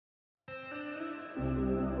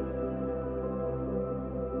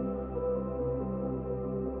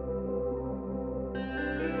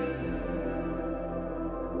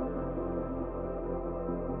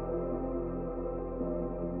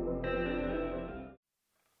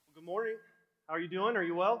How are you doing? Are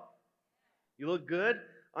you well? You look good.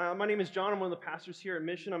 My name is John. I'm one of the pastors here at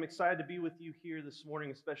Mission. I'm excited to be with you here this morning,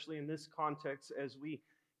 especially in this context, as we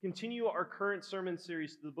continue our current sermon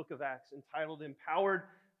series through the book of Acts entitled Empowered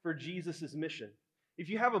for Jesus' Mission. If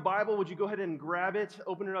you have a Bible, would you go ahead and grab it,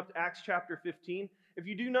 open it up to Acts chapter 15. If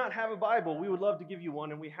you do not have a Bible, we would love to give you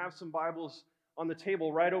one, and we have some Bibles on the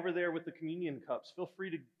table right over there with the communion cups. Feel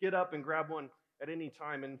free to get up and grab one at any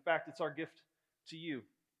time. And in fact, it's our gift to you.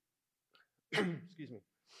 Excuse me.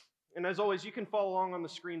 And as always, you can follow along on the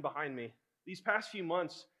screen behind me. These past few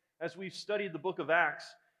months, as we've studied the book of Acts,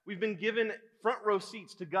 we've been given front row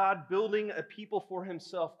seats to God building a people for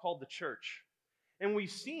himself called the church. And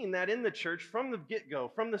we've seen that in the church from the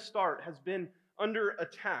get-go, from the start, has been under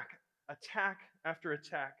attack after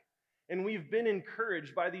attack. And we've been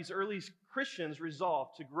encouraged by these early Christians' resolve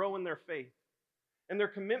to grow in their faith and their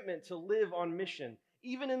commitment to live on mission,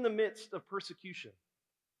 even in the midst of persecution.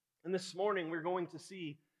 And this morning, we're going to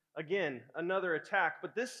see again, another attack,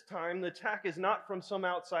 but this time the attack is not from some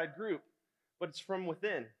outside group, but it's from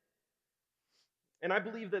within. And I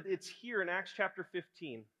believe that it's here in Acts chapter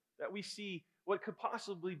 15 that we see what could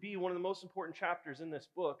possibly be one of the most important chapters in this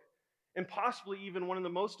book, and possibly even one of the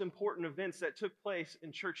most important events that took place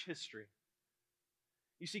in church history.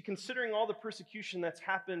 You see, considering all the persecution that's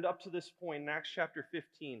happened up to this point in Acts chapter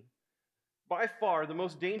 15, by far the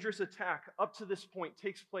most dangerous attack up to this point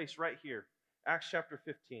takes place right here. Acts chapter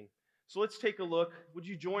 15. So let's take a look. Would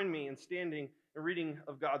you join me in standing and reading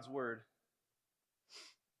of God's word?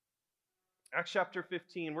 Acts chapter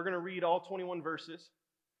 15. We're going to read all 21 verses.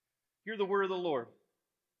 Hear the word of the Lord.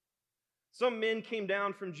 Some men came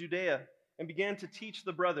down from Judea and began to teach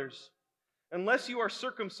the brothers, unless you are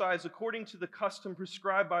circumcised according to the custom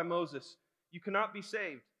prescribed by Moses, you cannot be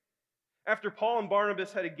saved. After Paul and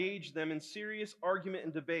Barnabas had engaged them in serious argument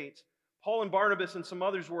and debate, Paul and Barnabas and some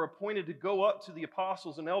others were appointed to go up to the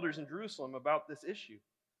apostles and elders in Jerusalem about this issue.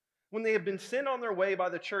 When they had been sent on their way by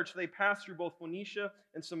the church, they passed through both Phoenicia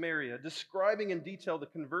and Samaria, describing in detail the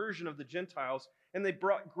conversion of the Gentiles, and they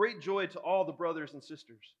brought great joy to all the brothers and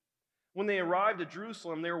sisters. When they arrived at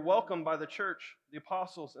Jerusalem, they were welcomed by the church, the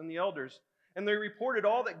apostles, and the elders, and they reported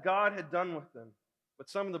all that God had done with them. But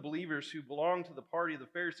some of the believers who belonged to the party of the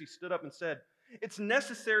Pharisees stood up and said, "It's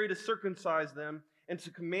necessary to circumcise them and to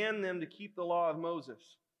command them to keep the law of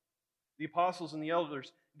Moses." The apostles and the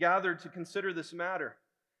elders gathered to consider this matter.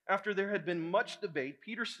 After there had been much debate,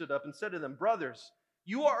 Peter stood up and said to them, "Brothers,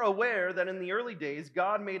 you are aware that in the early days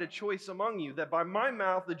God made a choice among you, that by my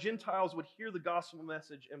mouth the Gentiles would hear the gospel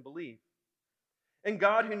message and believe. And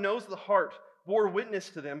God, who knows the heart, bore witness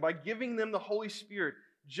to them by giving them the Holy Spirit,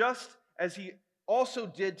 just as he also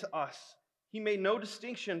did to us. He made no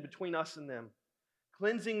distinction between us and them,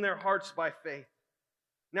 cleansing their hearts by faith.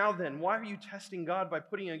 Now then, why are you testing God by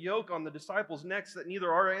putting a yoke on the disciples' necks that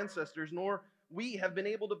neither our ancestors nor we have been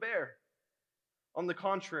able to bear? On the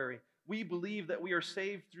contrary, we believe that we are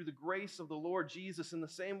saved through the grace of the Lord Jesus in the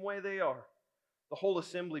same way they are." The whole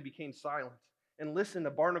assembly became silent and listened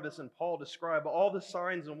to Barnabas and Paul describe all the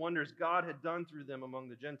signs and wonders God had done through them among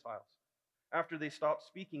the Gentiles. After they stopped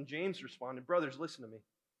speaking, James responded, "Brothers, listen to me.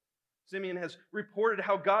 Simeon has reported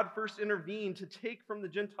how God first intervened to take from the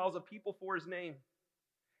Gentiles a people for his name.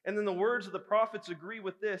 And then the words of the prophets agree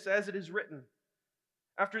with this, as it is written,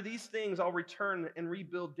 'After these things I'll return and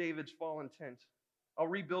rebuild David's fallen tent. I'll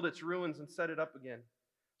rebuild its ruins and set it up again,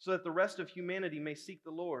 so that the rest of humanity may seek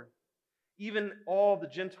the Lord. Even all the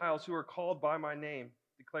Gentiles who are called by my name,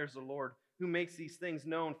 declares the Lord, who makes these things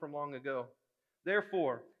known from long ago.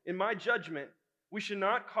 Therefore, in my judgment, we should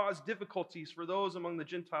not cause difficulties for those among the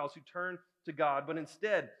Gentiles who turn to God, but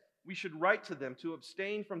instead we should write to them to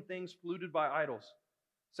abstain from things polluted by idols,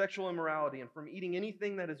 sexual immorality, and from eating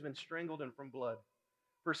anything that has been strangled, and from blood.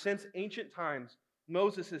 For since ancient times,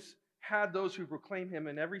 Moses has had those who proclaim him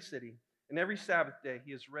in every city, and every Sabbath day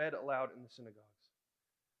he is read aloud in the synagogues."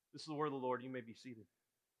 This is the word of the Lord. You may be seated.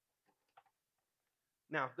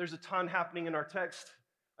 Now, there's a ton happening in our text.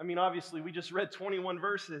 I mean, obviously, we just read 21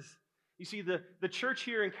 verses. You see, the church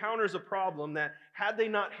here encounters a problem that, had they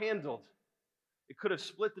not handled, it could have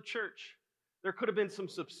split the church. There could have been some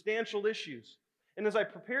substantial issues. And as I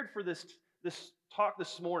prepared for this talk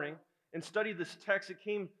this morning and studied this text, it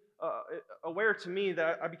became aware to me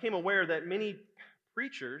that I became aware that many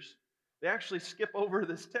preachers, they actually skip over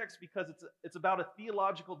this text because it's about a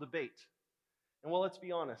theological debate. And well, let's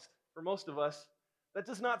be honest, for most of us, that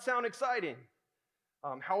does not sound exciting.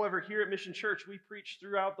 However, here at Mission Church, we preach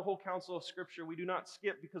throughout the whole counsel of Scripture. We do not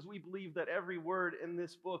skip because we believe that every word in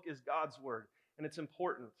this book is God's word, and it's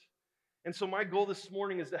important. And so my goal this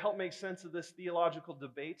morning is to help make sense of this theological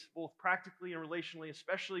debate, both practically and relationally,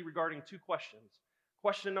 especially regarding two questions.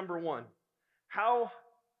 Question number one, how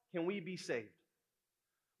can we be saved?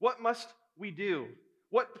 What must we do?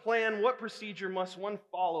 What plan, what procedure must one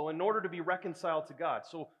follow in order to be reconciled to God?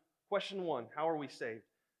 So question one, how are we saved?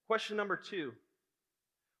 Question number two,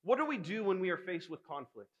 what do we do when we are faced with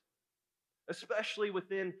conflict, especially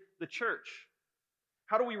within the church?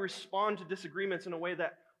 How do we respond to disagreements in a way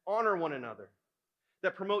that honor one another,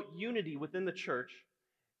 that promote unity within the church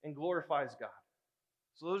and glorifies God?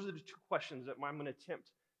 So those are the two questions that I'm going to attempt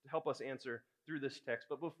to help us answer through this text.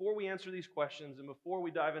 But before we answer these questions and before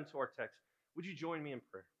we dive into our text, would you join me in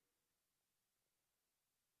prayer?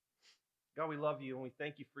 God, we love you and we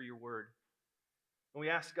thank you for your word. And we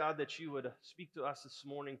ask, God, that you would speak to us this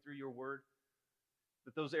morning through your word,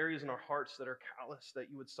 that those areas in our hearts that are callous, that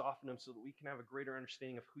you would soften them so that we can have a greater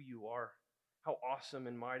understanding of who you are, how awesome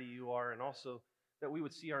and mighty you are, and also that we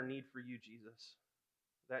would see our need for you, Jesus,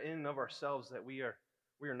 that in and of ourselves that we are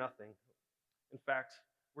nothing. In fact,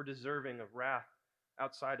 we're deserving of wrath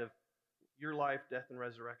outside of your life, death, and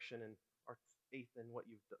resurrection, and our faith in what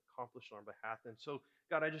you've accomplished on our behalf. And so,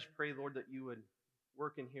 God, I just pray, Lord, that you would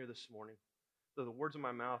work in here this morning. So the words of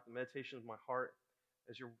my mouth, the meditation of my heart,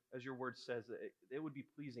 as your word says, that it would be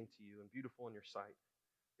pleasing to you and beautiful in your sight.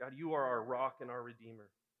 God, you are our rock and our redeemer.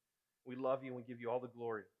 We love you and we give you all the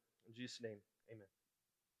glory. In Jesus' name, amen.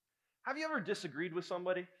 Have you ever disagreed with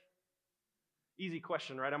somebody? Easy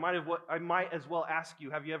question, right? I might as well ask you,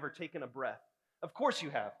 have you ever taken a breath? Of course you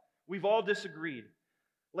have. We've all disagreed.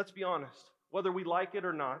 Let's be honest. Whether we like it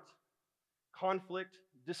or not, conflict,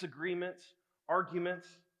 disagreements, arguments,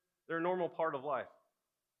 they're a normal part of life.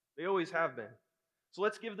 They always have been. So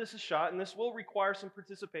let's give this a shot, and this will require some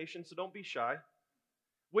participation, so don't be shy.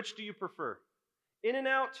 Which do you prefer?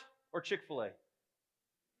 In-N-Out or Chick-fil-A?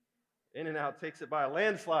 In-N-Out takes it by a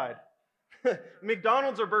landslide.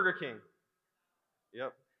 McDonald's or Burger King?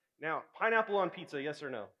 Yep. Now, pineapple on pizza, yes or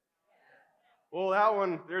no? Well, that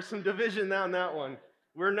one, there's some division on that one.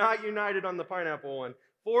 We're not united on the pineapple one.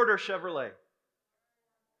 Ford or Chevrolet?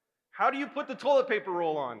 How do you put the toilet paper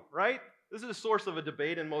roll on, right? This is a source of a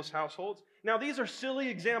debate in most households. Now, these are silly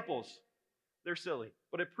examples. They're silly.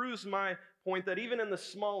 But it proves my point that even in the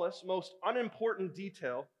smallest, most unimportant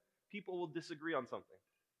detail, people will disagree on something,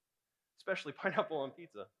 especially pineapple on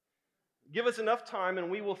pizza. Give us enough time and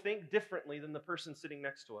we will think differently than the person sitting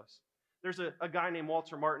next to us. There's a guy named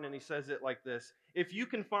Walter Martin, and he says it like this: if you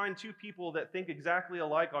can find two people that think exactly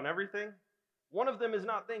alike on everything, one of them is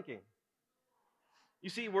not thinking.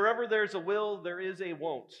 You see, wherever there's a will, there is a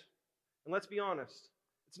won't. And let's be honest,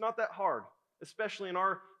 it's not that hard, especially in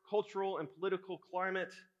our cultural and political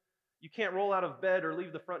climate. You can't roll out of bed or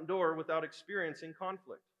leave the front door without experiencing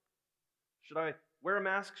conflict. Should I wear a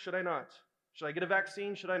mask? Should I not? Should I get a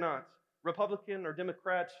vaccine? Should I not? Republican or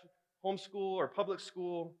Democrat, homeschool or public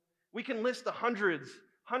school? We can list the hundreds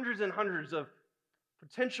and hundreds of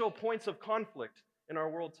potential points of conflict in our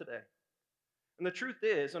world today. And the truth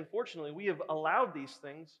is, unfortunately, we have allowed these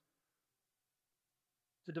things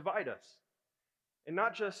to divide us. And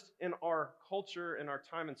not just in our culture and our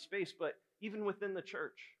time and space, but even within the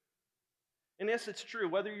church. And yes, it's true,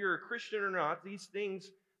 whether you're a Christian or not,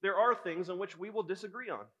 there are things in which we will disagree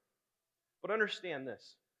on. But understand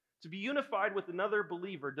this: to be unified with another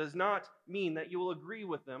believer does not mean that you will agree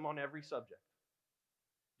with them on every subject.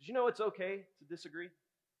 Did you know it's okay to disagree?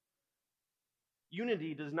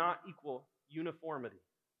 Unity does not equal uniformity.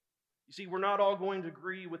 You see, we're not all going to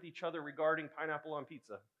agree with each other regarding pineapple on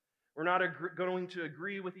pizza. We're not going to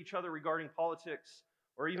agree with each other regarding politics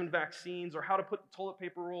or even vaccines or how to put the toilet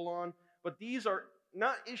paper roll on. But these are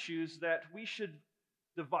not issues that we should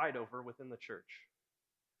divide over within the church.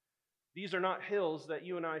 These are not hills that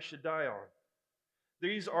you and I should die on.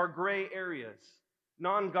 These are gray areas,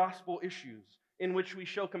 non-gospel issues in which we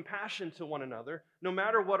show compassion to one another, no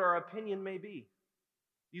matter what our opinion may be.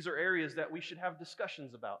 These are areas that we should have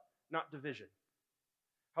discussions about, not division.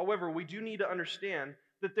 However, we do need to understand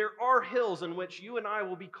that there are hills in which you and I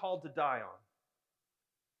will be called to die on.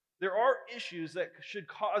 There are issues that should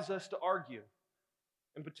cause us to argue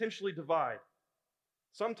and potentially divide.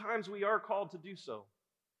 Sometimes we are called to do so.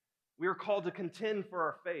 We are called to contend for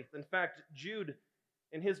our faith. In fact, Jude,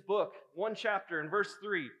 in his book, 1 chapter, in verse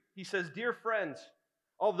 3, he says, "Dear friends,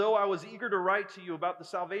 although I was eager to write to you about the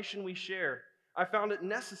salvation we share, I found it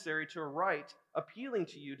necessary to write appealing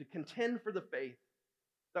to you to contend for the faith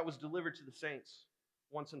that was delivered to the saints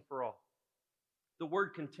once and for all." The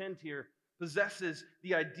word contend here possesses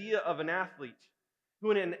the idea of an athlete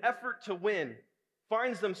who, in an effort to win,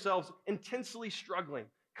 finds themselves intensely struggling,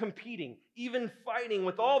 competing, even fighting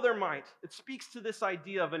with all their might. It speaks to this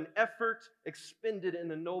idea of an effort expended in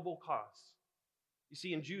a noble cause. You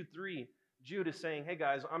see, in Jude 3, Jude is saying, hey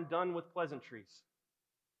guys, I'm done with pleasantries.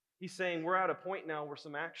 He's saying we're at a point now where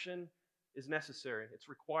some action is necessary. It's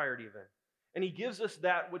required even. And he gives us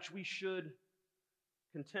that which we should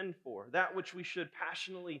contend for, that which we should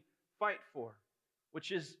passionately fight for,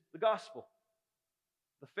 which is the gospel,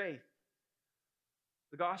 the faith,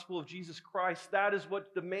 the gospel of Jesus Christ. That is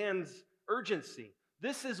what demands urgency.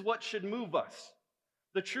 This is what should move us.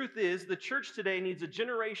 The truth is, the church today needs a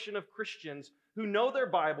generation of Christians who know their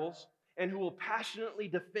Bibles and who will passionately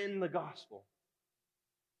defend the gospel.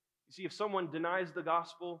 You see, if someone denies the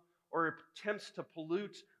gospel or attempts to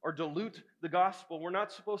pollute or dilute the gospel, we're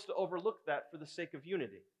not supposed to overlook that for the sake of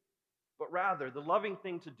unity. But rather, the loving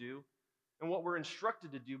thing to do, and what we're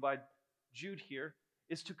instructed to do by Jude here,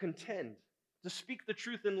 is to contend, to speak the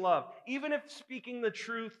truth in love, even if speaking the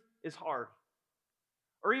truth is hard,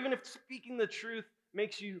 or even if speaking the truth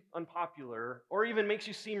makes you unpopular, or even makes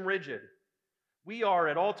you seem rigid. We are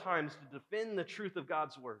at all times to defend the truth of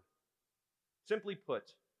God's word. Simply put,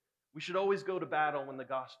 we should always go to battle when the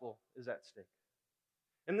gospel is at stake.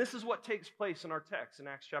 And this is what takes place in our text in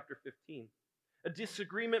Acts chapter 15. A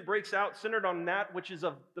disagreement breaks out centered on that which is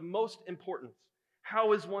of the most importance.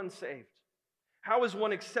 How is one saved? How is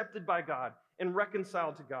one accepted by God and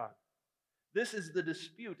reconciled to God? This is the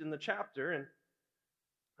dispute in the chapter, and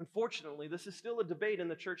unfortunately, this is still a debate in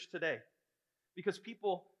the church today because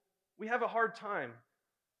we have a hard time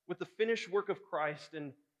with the finished work of Christ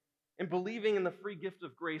and believing in the free gift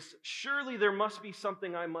of grace. Surely there must be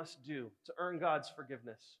something I must do to earn God's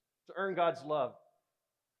forgiveness, to earn God's love.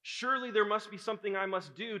 Surely there must be something I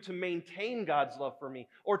must do to maintain God's love for me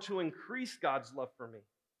or to increase God's love for me.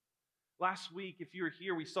 Last week, if you were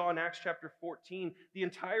here, we saw in Acts chapter 14 the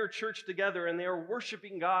entire church together, and they are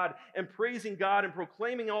worshiping God and praising God and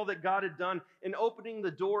proclaiming all that God had done and opening the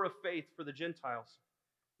door of faith for the Gentiles.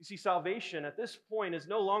 You see, salvation at this point is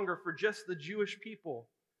no longer for just the Jewish people,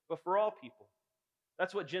 but for all people.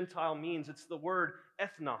 That's what Gentile means. It's the word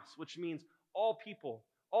ethnos, which means all people,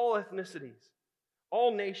 all ethnicities,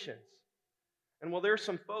 all nations. And while there are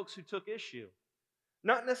some folks who took issue,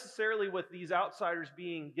 not necessarily with these outsiders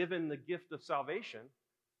being given the gift of salvation,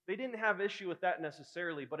 they didn't have issue with that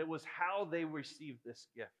necessarily, but it was how they received this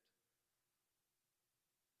gift.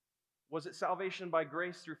 Was it salvation by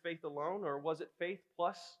grace through faith alone, or was it faith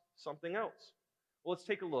plus something else? Well, let's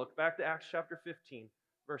take a look. Back to Acts chapter 15,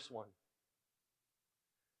 verse 1.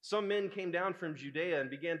 Some men came down from Judea and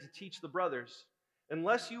began to teach the brothers,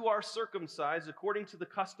 unless you are circumcised according to the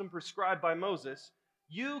custom prescribed by Moses,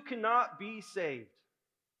 you cannot be saved.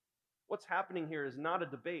 What's happening here is not a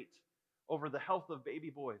debate over the health of baby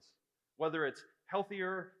boys, whether it's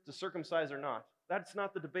healthier to circumcise or not. That's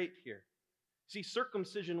not the debate here. See,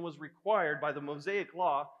 circumcision was required by the Mosaic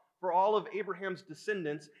law for all of Abraham's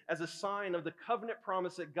descendants as a sign of the covenant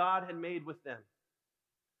promise that God had made with them.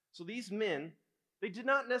 So these men, they did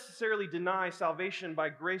not necessarily deny salvation by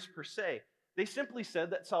grace per se. They simply said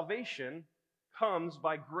that salvation comes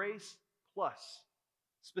by grace plus,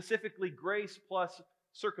 specifically grace plus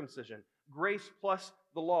circumcision, grace plus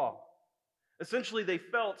the law. Essentially, they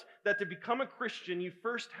felt that to become a Christian, you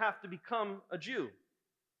first have to become a Jew.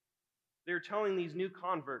 They're telling these new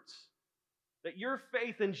converts that your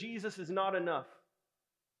faith in Jesus is not enough.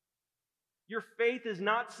 Your faith is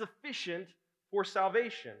not sufficient for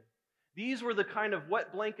salvation. These were the kind of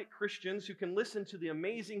wet blanket Christians who can listen to the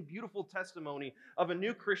amazing, beautiful testimony of a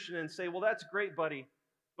new Christian and say, well, that's great, buddy,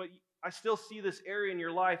 but I still see this area in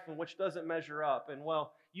your life in which doesn't measure up, and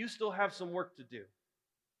well, you still have some work to do.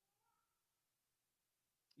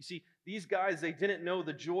 You see, these guys, they didn't know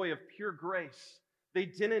the joy of pure grace. They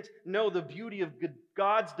didn't know the beauty of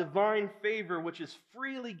God's divine favor, which is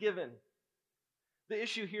freely given. The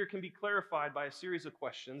issue here can be clarified by a series of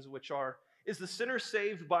questions, which are, is the sinner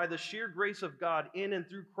saved by the sheer grace of God in and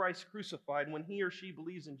through Christ crucified when he or she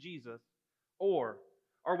believes in Jesus? Or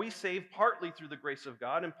are we saved partly through the grace of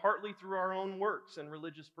God and partly through our own works and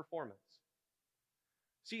religious performance?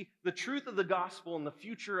 See, the truth of the gospel and the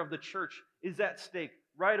future of the church is at stake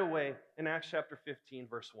right away in Acts chapter 15,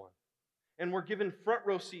 verse 1. And we're given front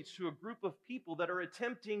row seats to a group of people that are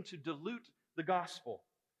attempting to dilute the gospel.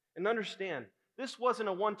 And understand, this wasn't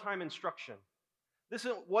a one-time instruction. This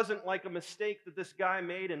wasn't like a mistake that this guy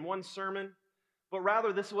made in one sermon, but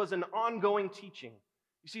rather this was an ongoing teaching.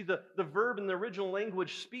 You see, the verb in the original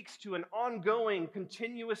language speaks to an ongoing,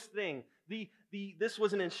 continuous thing. This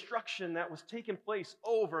was an instruction that was taking place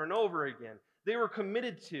over and over again. They were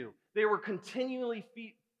committed to. They were continually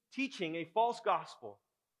teaching a false gospel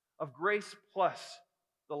of grace plus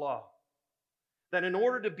the law. That in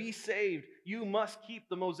order to be saved, you must keep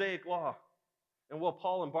the Mosaic law. And while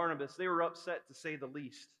Paul and Barnabas, they were upset to say the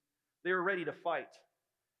least. They were ready to fight.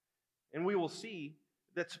 And we will see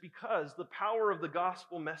that's because the power of the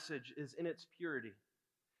gospel message is in its purity.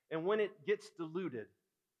 And when it gets diluted,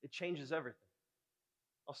 it changes everything.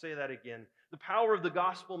 I'll say that again. The power of the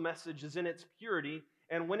gospel message is in its purity,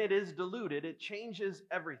 and when it is diluted, it changes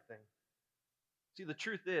everything. See, the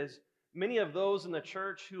truth is, many of those in the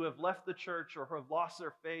church who have left the church or who have lost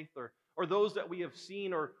their faith, or those that we have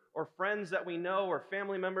seen, or friends that we know, or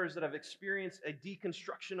family members that have experienced a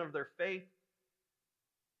deconstruction of their faith,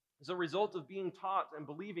 is a result of being taught and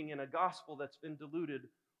believing in a gospel that's been diluted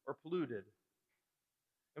or polluted.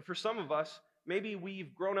 And for some of us, maybe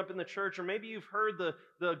we've grown up in the church, or maybe you've heard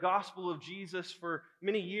the gospel of Jesus for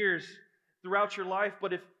many years throughout your life,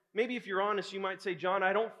 but if you're honest, you might say, John,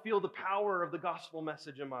 I don't feel the power of the gospel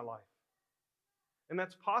message in my life. And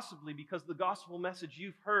that's possibly because the gospel message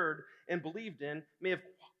you've heard and believed in may have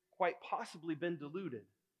quite possibly been diluted.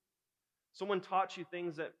 Someone taught you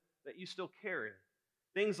things that you still carry.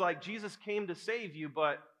 Things like Jesus came to save you,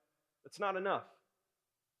 but it's not enough.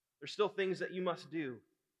 There's still things that you must do.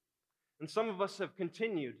 And some of us have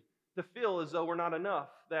continued to feel as though we're not enough,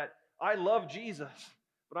 that I love Jesus,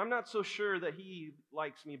 but I'm not so sure that He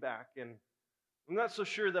likes me back, and I'm not so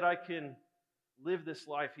sure that I can live this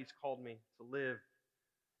life He's called me to live.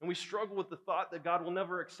 And we struggle with the thought that God will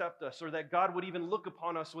never accept us, or that God would even look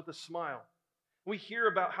upon us with a smile. We hear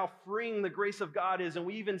about how freeing the grace of God is, and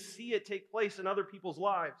we even see it take place in other people's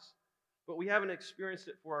lives, but we haven't experienced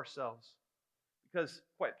it for ourselves, because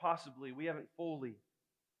quite possibly we haven't fully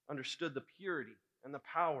understood the purity and the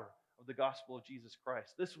power of the gospel of Jesus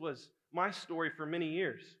Christ. This was my story for many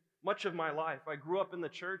years, much of my life. I grew up in the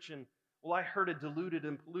church, and I heard a diluted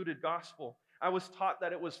and polluted gospel. I was taught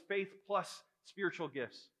that it was faith plus spiritual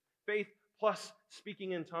gifts, faith plus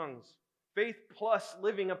speaking in tongues, faith plus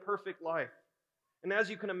living a perfect life. And as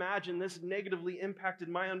you can imagine, this negatively impacted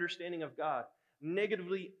my understanding of God,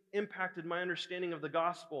 negatively impacted my understanding of the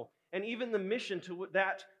gospel, and even the mission to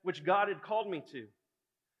that which God had called me to.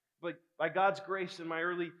 But by God's grace in my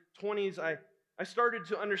early 20s, I started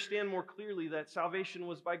to understand more clearly that salvation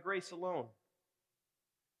was by grace alone.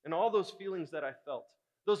 And all those feelings that I felt,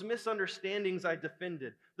 those misunderstandings I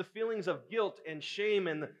defended, the feelings of guilt and shame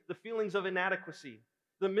and the feelings of inadequacy,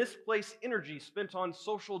 the misplaced energy spent on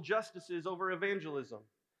social justices over evangelism.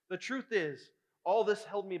 The truth is, all this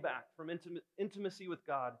held me back from intimacy with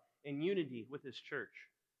God and unity with His church.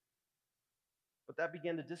 But that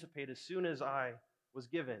began to dissipate as soon as I was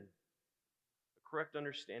given a correct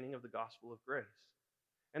understanding of the gospel of grace.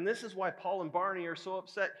 And this is why Paul and Barney are so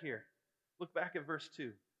upset here. Look back at verse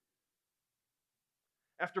 2.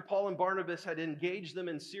 After Paul and Barnabas had engaged them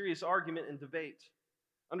in serious argument and debate,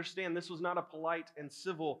 understand, this was not a polite and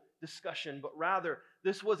civil discussion, but rather,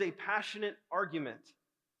 this was a passionate argument.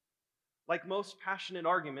 Like most passionate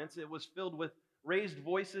arguments, it was filled with raised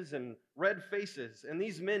voices and red faces. And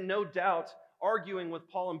these men, no doubt, arguing with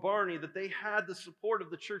Paul and Barney, that they had the support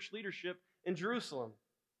of the church leadership in Jerusalem.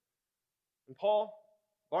 And Paul,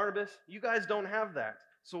 Barnabas, you guys don't have that.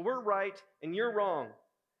 So we're right and you're wrong.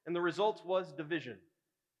 And the result was division.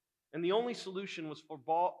 And the only solution was for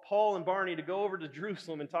Paul and Barney to go over to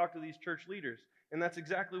Jerusalem and talk to these church leaders. And that's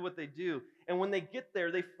exactly what they do. And when they get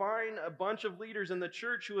there, they find a bunch of leaders in the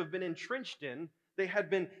church who have been entrenched in, they had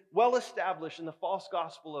been well established in the false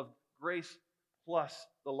gospel of grace plus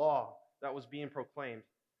the law that was being proclaimed.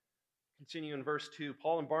 Continue in verse 2.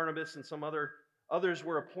 Paul and Barnabas and some others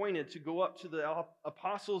were appointed to go up to the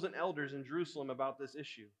apostles and elders in Jerusalem about this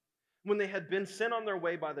issue. When they had been sent on their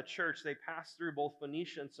way by the church, they passed through both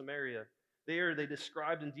Phoenicia and Samaria. There they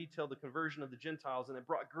described in detail the conversion of the Gentiles, and it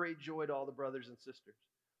brought great joy to all the brothers and sisters.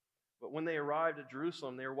 But when they arrived at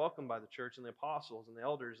Jerusalem, they were welcomed by the church and the apostles and the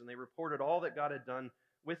elders, and they reported all that God had done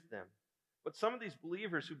with them. But some of these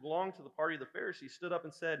believers who belonged to the party of the Pharisees stood up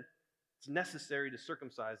and said, it's necessary to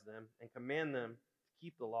circumcise them and command them to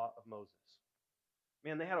keep the law of Moses.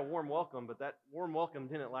 Man, they had a warm welcome, but that warm welcome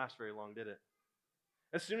didn't last very long, did it?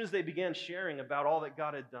 As soon as they began sharing about all that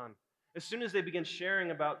God had done, as soon as they began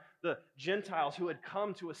sharing about the Gentiles who had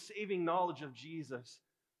come to a saving knowledge of Jesus,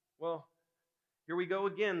 well, here we go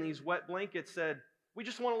again. These wet blankets said, we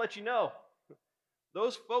just want to let you know,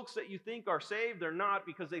 those folks that you think are saved, they're not,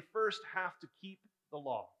 because they first have to keep the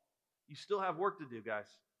law. You still have work to do, guys.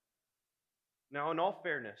 Now, in all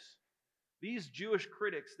fairness, these Jewish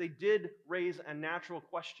critics, they did raise a natural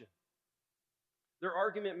question. Their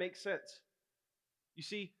argument makes sense. You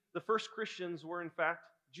see, the first Christians were in fact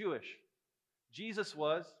Jewish. Jesus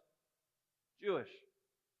was Jewish.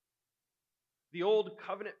 The old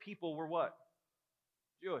covenant people were what?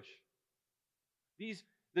 Jewish.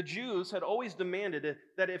 The Jews had always demanded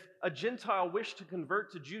that if a Gentile wished to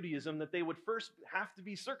convert to Judaism, that they would first have to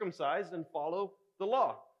be circumcised and follow the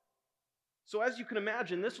law. So as you can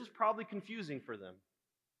imagine, this was probably confusing for them.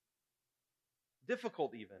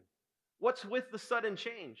 Difficult even. What's with the sudden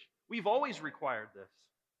change? We've always required this.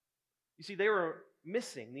 You see, they were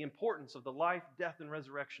missing the importance of the life, death, and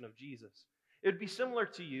resurrection of Jesus. It would be similar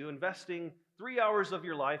to you investing 3 hours of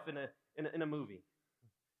your life in a movie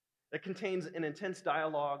that contains an intense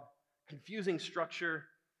dialogue, confusing structure,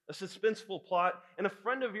 a suspenseful plot, and a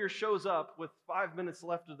friend of yours shows up with 5 minutes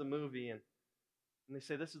left of the movie and they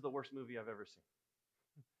say, "This is the worst movie I've ever seen."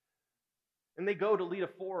 And they go to lead a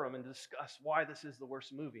forum and discuss why this is the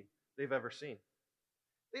worst movie they've ever seen.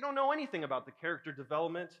 They don't know anything about the character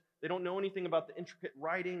development. They don't know anything about the intricate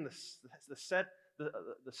writing, the set,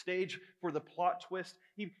 the stage for the plot twist.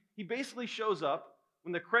 He basically shows up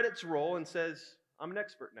when the credits roll and says, "I'm an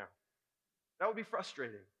expert now." That would be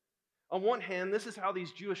frustrating. On one hand, this is how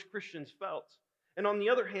these Jewish Christians felt. And on the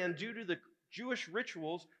other hand, due to the Jewish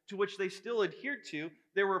rituals to which they still adhered to,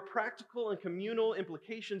 there were practical and communal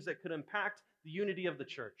implications that could impact the unity of the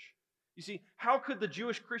church. You see, how could the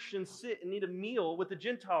Jewish Christians sit and eat a meal with the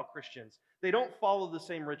Gentile Christians? They don't follow the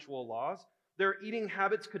same ritual laws. Their eating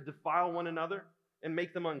habits could defile one another and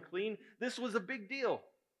make them unclean. This was a big deal.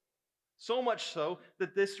 So much so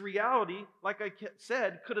that this reality, like I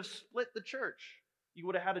said, could have split the church. You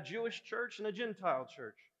would have had a Jewish church and a Gentile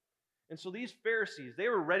church. And so these Pharisees, they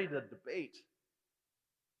were ready to debate.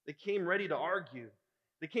 They came ready to argue.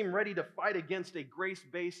 They came ready to fight against a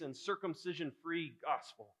grace-based and circumcision-free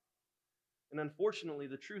gospel. And unfortunately,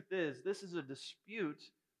 the truth is, this is a dispute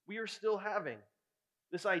we are still having.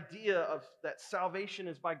 This idea of that salvation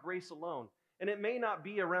is by grace alone. And it may not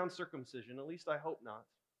be around circumcision, at least I hope not.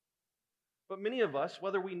 But many of us,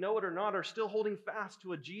 whether we know it or not, are still holding fast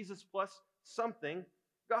to a Jesus plus something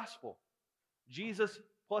gospel. Jesus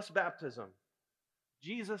plus baptism.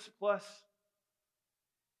 Jesus plus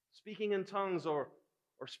speaking in tongues or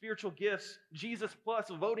spiritual gifts. Jesus plus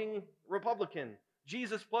voting Republican.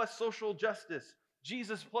 Jesus plus social justice.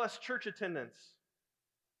 Jesus plus church attendance.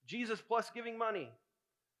 Jesus plus giving money.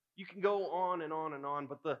 You can go on and on and on,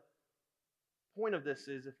 but the point of this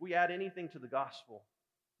is if we add anything to the gospel,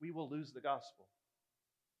 we will lose the gospel.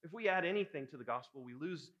 If we add anything to the gospel, we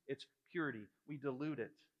lose its purity. We dilute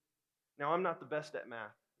it. Now, I'm not the best at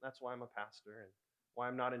math. That's why I'm a pastor and why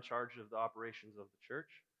I'm not in charge of the operations of the church.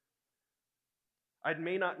 I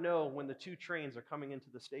may not know when the 2 trains are coming into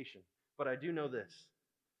the station, but I do know this.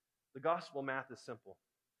 The gospel math is simple.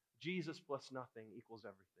 Jesus plus nothing equals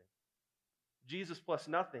everything. Jesus plus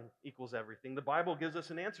nothing equals everything. The Bible gives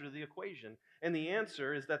us an answer to the equation, and the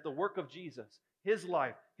answer is that the work of Jesus, His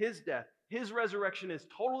life, His death, His resurrection is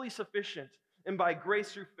totally sufficient, and by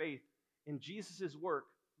grace through faith in Jesus' work,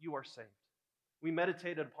 you are saved. We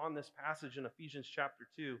meditated upon this passage in Ephesians chapter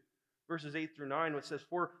 2, verses 8 through 9, which says,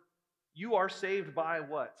 "For you are saved by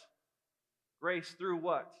what? Grace through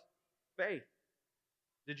what? Faith.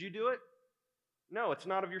 Did you do it? No, it's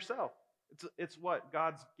not of yourself. It's what?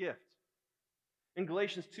 God's gift." In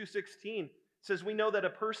Galatians 2:16, it says, "We know that a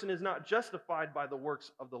person is not justified by the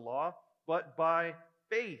works of the law, but by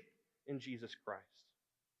faith in Jesus Christ."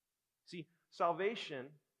 See,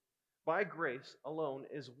 salvation by grace alone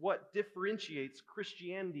is what differentiates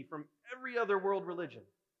Christianity from every other world religion.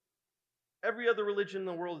 Every other religion in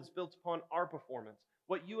the world is built upon our performance,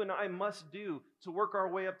 what you and I must do to work our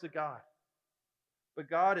way up to God. But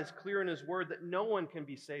God is clear in His Word that no one can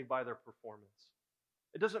be saved by their performance.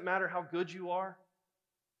 It doesn't matter how good you are,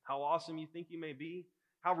 how awesome you think you may be,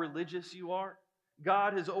 how religious you are.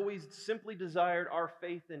 God has always simply desired our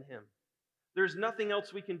faith in Him. There's nothing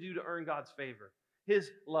else we can do to earn God's favor,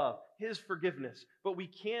 His love, His forgiveness. But we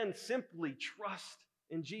can simply trust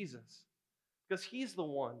in Jesus because He's the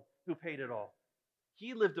one who paid it all.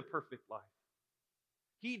 He lived a perfect life.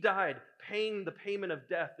 He died paying the payment of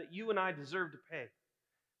death that you and I deserve to pay,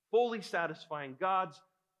 fully satisfying God's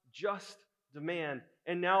just demand.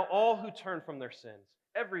 And now all who turn from their sins,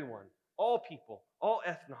 everyone, all people, all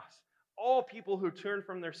ethnos, all people who turn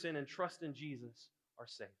from their sin and trust in Jesus are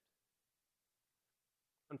saved.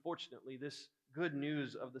 Unfortunately, this good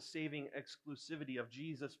news of the saving exclusivity of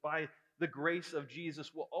Jesus by the grace of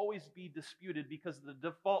Jesus will always be disputed because the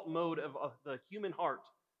default mode of the human heart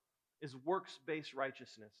is works-based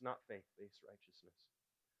righteousness, not faith-based righteousness.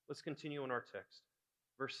 Let's continue in our text.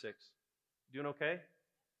 Verse 6. Doing okay?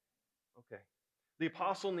 Okay. The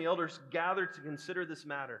apostle and the elders gathered to consider this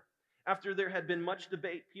matter. After there had been much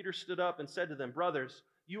debate, Peter stood up and said to them, "Brothers,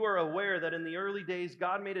 you are aware that in the early days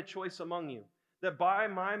God made a choice among you, that by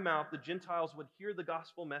my mouth the Gentiles would hear the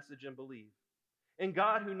gospel message and believe. And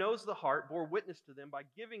God, who knows the heart, bore witness to them by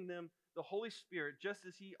giving them the Holy Spirit, just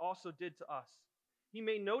as he also did to us. He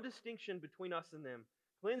made no distinction between us and them,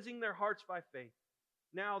 cleansing their hearts by faith.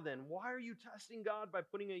 Now then, why are you testing God by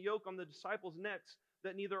putting a yoke on the disciples' necks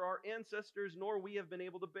that neither our ancestors nor we have been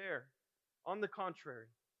able to bear? On the contrary,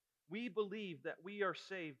 we believe that we are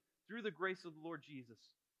saved through the grace of the Lord Jesus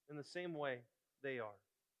in the same way they are.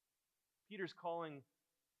 Peter's calling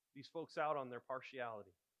these folks out on their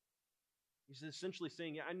partiality. He's essentially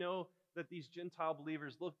saying, yeah, I know that these Gentile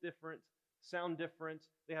believers look different, sound different,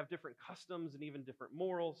 they have different customs and even different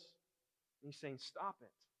morals. And he's saying, stop it.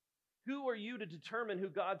 Who are you to determine who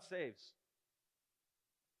God saves?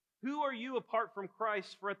 Who are you apart from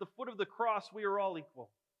Christ? For at the foot of the cross we are all equal.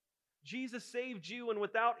 Jesus saved you, and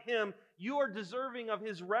without him, you are deserving of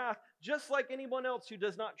his wrath, just like anyone else who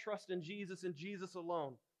does not trust in Jesus and Jesus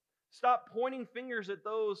alone. Stop pointing fingers at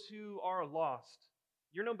those who are lost.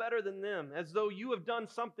 You're no better than them, as though you have done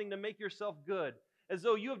something to make yourself good, as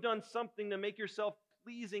though you have done something to make yourself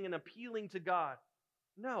pleasing and appealing to God.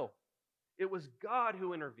 No, it was God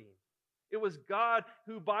who intervened. It was God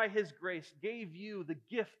who, by his grace, gave you the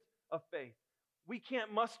gift of faith. We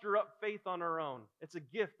can't muster up faith on our own. It's a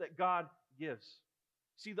gift that God gives.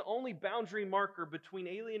 See, the only boundary marker between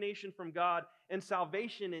alienation from God and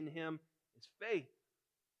salvation in him is faith.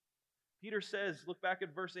 Peter says, look back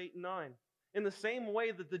at verse 8 and 9. In the same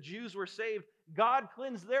way that the Jews were saved, God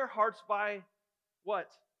cleansed their hearts by what?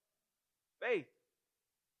 Faith.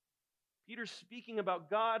 Peter's speaking about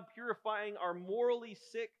God purifying our morally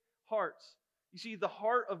sick hearts. You see, the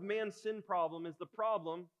heart of man's sin problem is the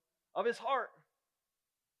problem of his heart.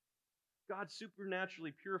 God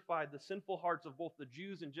supernaturally purified the sinful hearts of both the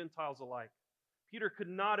Jews and Gentiles alike. Peter could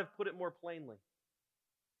not have put it more plainly.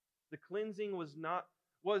 The cleansing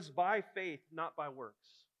was by faith, not by works.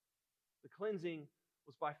 The cleansing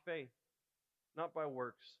was by faith, not by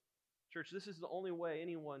works. Church, this is the only way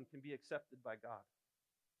anyone can be accepted by God.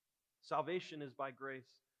 Salvation is by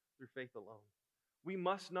grace through faith alone. We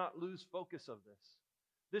must not lose focus of this.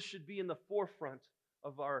 This should be in the forefront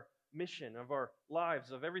of our mission, of our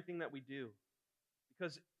lives, of everything that we do.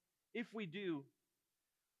 Because if we lose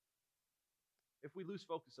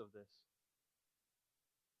focus of this,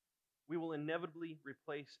 we will inevitably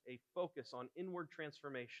replace a focus on inward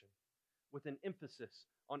transformation with an emphasis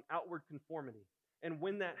on outward conformity. And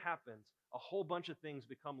when that happens, a whole bunch of things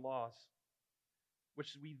become laws,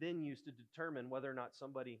 which we then use to determine whether or not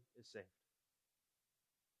somebody is saved.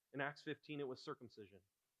 In Acts 15, it was circumcision.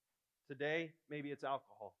 Today, maybe it's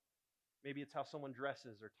alcohol. Maybe it's how someone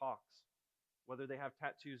dresses or talks, whether they have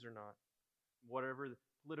tattoos or not, whatever the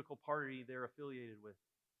political party they're affiliated with.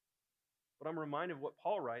 But I'm reminded of what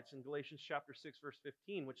Paul writes in Galatians chapter 6, verse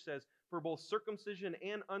 15, which says, for both circumcision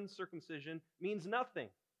and uncircumcision means nothing.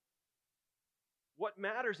 What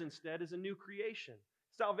matters instead is a new creation.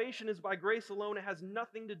 Salvation is by grace alone. It has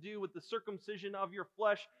nothing to do with the circumcision of your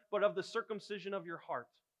flesh, but of the circumcision of your heart.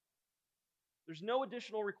 There's no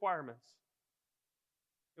additional requirements.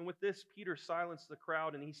 And with this, Peter silenced the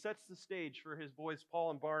crowd, and he sets the stage for his boys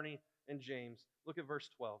Paul and Barney and James. Look at verse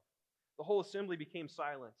 12. The whole assembly became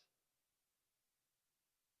silent.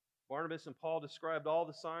 Barnabas and Paul described all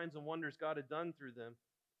the signs and wonders God had done through them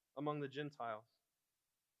among the Gentiles.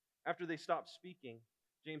 After they stopped speaking,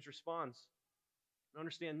 James responds. And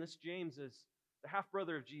understand, this James is the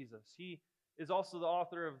half-brother of Jesus. He is also the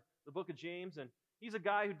author of the book of James, and he's a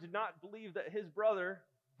guy who did not believe that his brother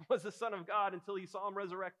was the Son of God until he saw him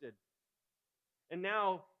resurrected. And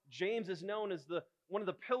now James is known as one of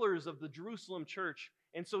the pillars of the Jerusalem church.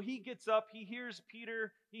 And so he gets up, he hears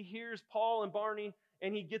Peter, he hears Paul and Barney,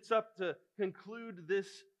 and he gets up to conclude this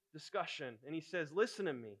discussion. And he says, listen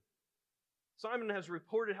to me. Simon has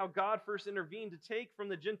reported how God first intervened to take from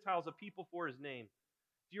the Gentiles a people for his name.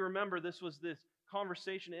 Do you remember this was this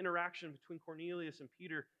conversation, interaction between Cornelius and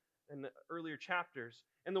Peter in the earlier chapters?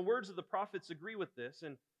 And the words of the prophets agree with this.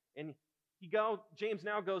 And James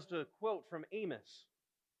now goes to a quote from Amos.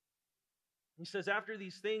 He says, after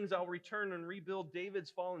these things, I'll return and rebuild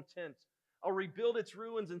David's fallen tent. I'll rebuild its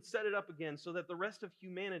ruins and set it up again so that the rest of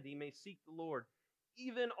humanity may seek the Lord.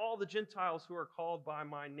 Even all the Gentiles who are called by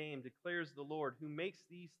my name, declares the Lord, who makes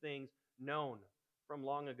these things known from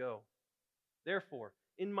long ago. Therefore,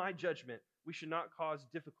 in my judgment, we should not cause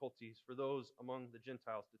difficulties for those among the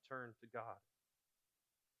Gentiles to turn to God.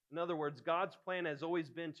 In other words, God's plan has always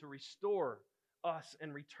been to restore us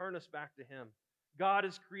and return us back to Him. God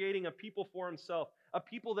is creating a people for Himself, a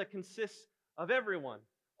people that consists of everyone,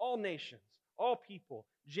 all nations, all people.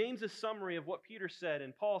 James's summary of what Peter said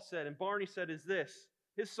and Paul said and Barney said is this: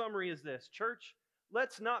 His summary is this: Church,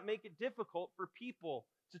 let's not make it difficult for people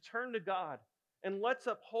to turn to God, and let's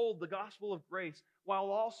uphold the gospel of grace while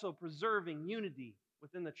also preserving unity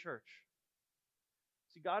within the church.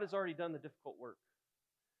 See, God has already done the difficult work,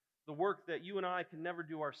 the work that you and I can never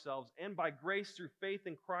do ourselves. And by grace through faith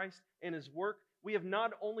in Christ and His work, we have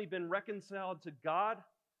not only been reconciled to God,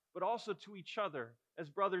 but also to each other as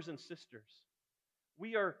brothers and sisters.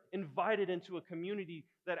 We are invited into a community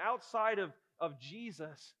that outside of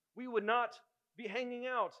Jesus, we would not be hanging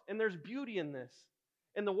out. And there's beauty in this.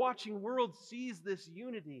 And the watching world sees this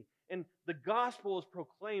unity. And the gospel is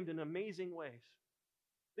proclaimed in amazing ways.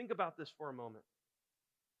 Think about this for a moment.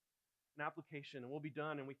 An application, and we'll be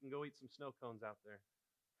done, and we can go eat some snow cones out there.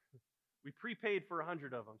 We prepaid for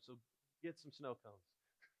 100 of them, so get some snow cones.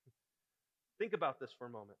 Think about this for a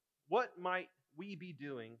moment. What might we be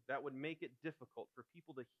doing that would make it difficult for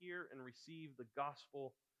people to hear and receive the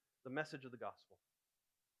gospel, the message of the gospel?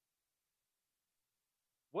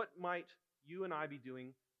 What might you and I be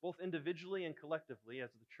doing, both individually and collectively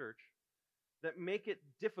as the church, that make it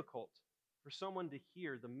difficult for someone to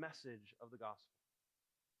hear the message of the gospel?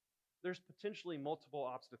 There's potentially multiple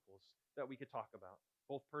obstacles that we could talk about,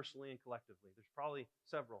 both personally and collectively. There's probably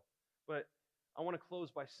several. But I want to close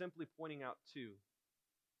by simply pointing out two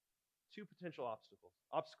potential obstacles.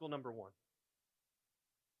 Obstacle number one.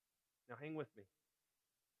 Now hang with me.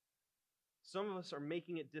 Some of us are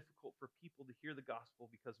making it difficult for people to hear the gospel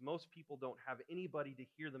because most people don't have anybody to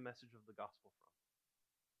hear the message of the gospel from.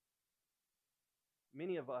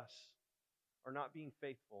 Many of us are not being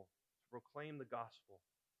faithful to proclaim the gospel.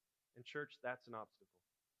 In church, that's an obstacle.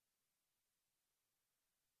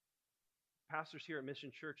 Pastors here at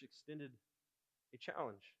Mission Church extended a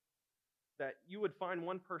challenge that you would find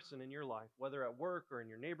one person in your life, whether at work or in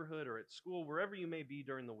your neighborhood or at school, wherever you may be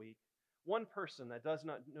during the week, one person that does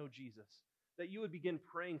not know Jesus, that you would begin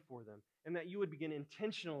praying for them and that you would begin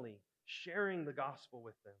intentionally sharing the gospel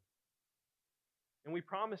with them. And we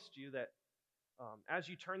promised you that as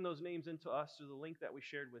you turn those names into us through the link that we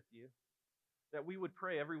shared with you, that we would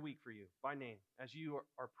pray every week for you by name as you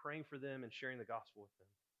are praying for them and sharing the gospel with them.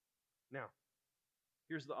 Now,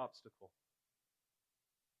 here's the obstacle.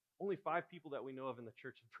 Only 5 people that we know of in the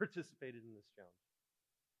church have participated in this challenge.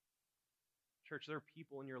 Church, there are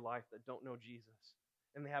people in your life that don't know Jesus,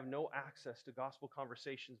 and they have no access to gospel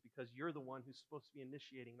conversations because you're the one who's supposed to be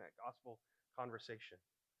initiating that gospel conversation.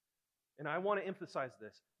 And I want to emphasize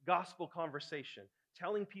this: gospel conversation,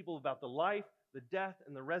 telling people about the life, the death,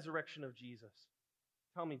 and the resurrection of Jesus.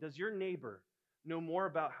 Tell me, does your neighbor know more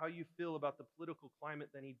about how you feel about the political climate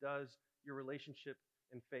than he does your relationship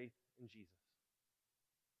and faith in Jesus?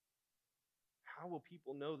 How will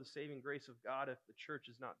people know the saving grace of God if the church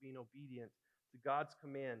is not being obedient to God's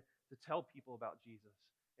command to tell people about Jesus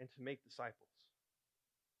and to make disciples?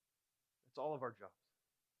 That's all of our jobs.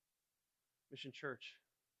 Mission Church,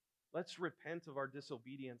 let's repent of our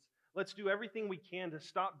disobedience. Let's do everything we can to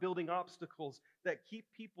stop building obstacles that keep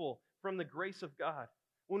people from the grace of God.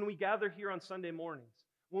 When we gather here on Sunday mornings,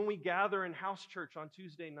 when we gather in house church on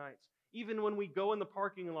Tuesday nights, even when we go in the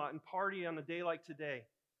parking lot and party on a day like today,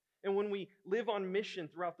 and when we live on mission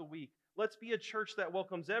throughout the week, let's be a church that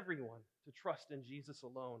welcomes everyone to trust in Jesus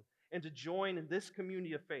alone and to join in this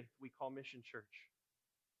community of faith we call Mission Church.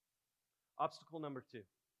 Obstacle number 2.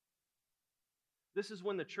 This is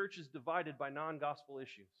when the church is divided by non-gospel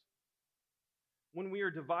issues. When we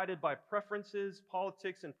are divided by preferences,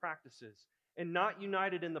 politics, and practices, and not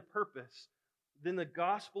united in the purpose, then the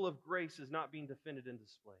gospel of grace is not being defended and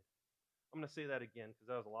displayed. I'm going to say that again because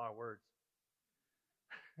that was a lot of words.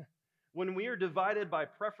 When we are divided by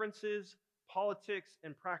preferences, politics,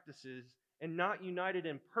 and practices, and not united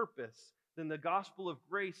in purpose, then the gospel of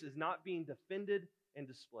grace is not being defended and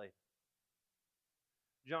displayed.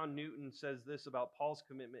 John Newton says this about Paul's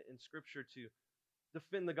commitment in Scripture to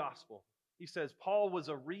defend the gospel. He says, Paul was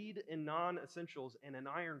a reed in non-essentials and an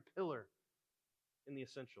iron pillar in the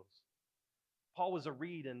essentials. Paul was a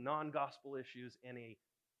reed in non-gospel issues and an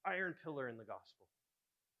iron pillar in the gospel.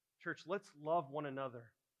 Church, let's love one another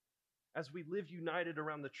as we live united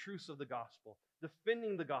around the truths of the gospel,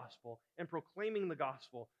 defending the gospel and proclaiming the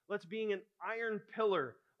gospel. Let's be an iron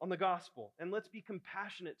pillar on the gospel, and let's be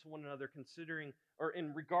compassionate to one another considering or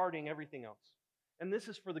in regarding everything else. And this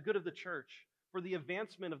is for the good of the church, for the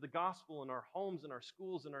advancement of the gospel in our homes, in our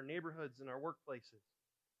schools, in our neighborhoods, in our workplaces.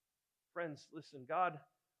 Friends, listen, God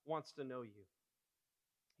wants to know you.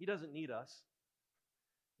 He doesn't need us.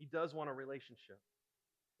 He does want a relationship.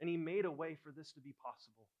 And He made a way for this to be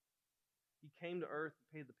possible. He came to earth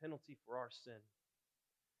to pay the penalty for our sin.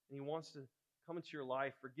 And He wants to come into your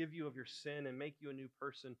life, forgive you of your sin, and make you a new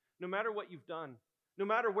person. No matter what you've done, No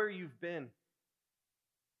matter where you've been,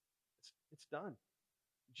 it's done.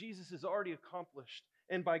 Jesus has already accomplished.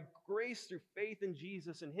 And by grace through faith in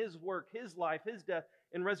Jesus and His work, His life, His death,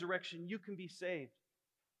 and resurrection, you can be saved.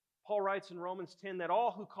 Paul writes in Romans 10 that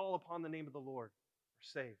all who call upon the name of the Lord are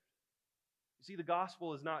saved. You see, the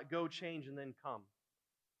gospel is not go change and then come.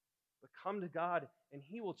 But come to God and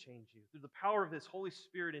He will change you through the power of His Holy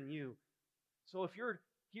Spirit in you. So if you're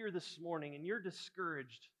here this morning and you're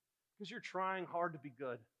discouraged because you're trying hard to be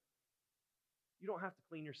good, you don't have to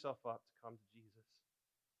clean yourself up to come to Jesus.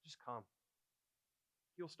 Just come.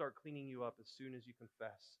 He'll start cleaning you up as soon as you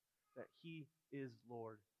confess that He is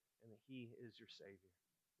Lord and that He is your Savior.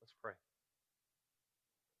 Let's pray.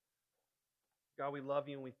 God, we love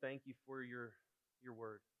You and we thank You for your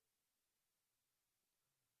word.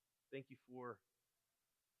 Thank You for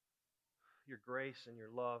Your grace and Your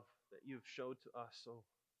love that You have showed to us so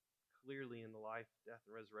clearly in the life, death,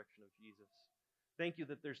 and resurrection of Jesus. Thank You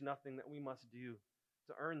that there's nothing that we must do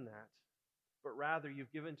to earn that, but rather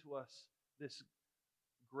You've given to us this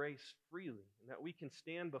grace freely, and that we can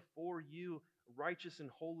stand before You, righteous and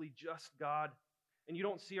holy, just God, and You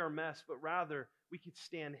don't see our mess, but rather we can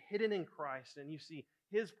stand hidden in Christ, and You see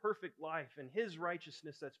His perfect life and His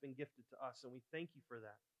righteousness that's been gifted to us, and we thank You for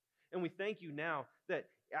that. And we thank You now that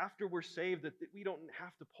after we're saved, that we don't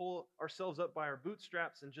have to pull ourselves up by our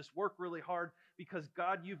bootstraps and just work really hard, because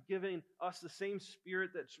God, You've given us the same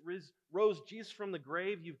Spirit that rose Jesus from the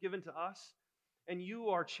grave. You've given to us, and You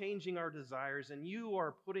are changing our desires, and You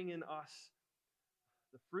are putting in us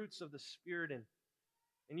the fruits of the Spirit, and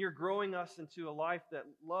You're growing us into a life that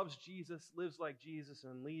loves Jesus, lives like Jesus,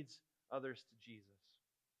 and leads others to Jesus.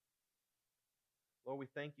 Lord, we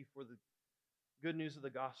thank You for the good news of the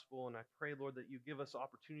gospel, and I pray, Lord, that You give us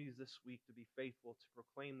opportunities this week to be faithful to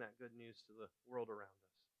proclaim that good news to the world around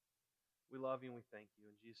us. We love You and we thank You.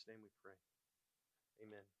 In Jesus' name we pray.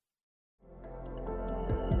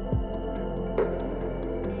 Amen.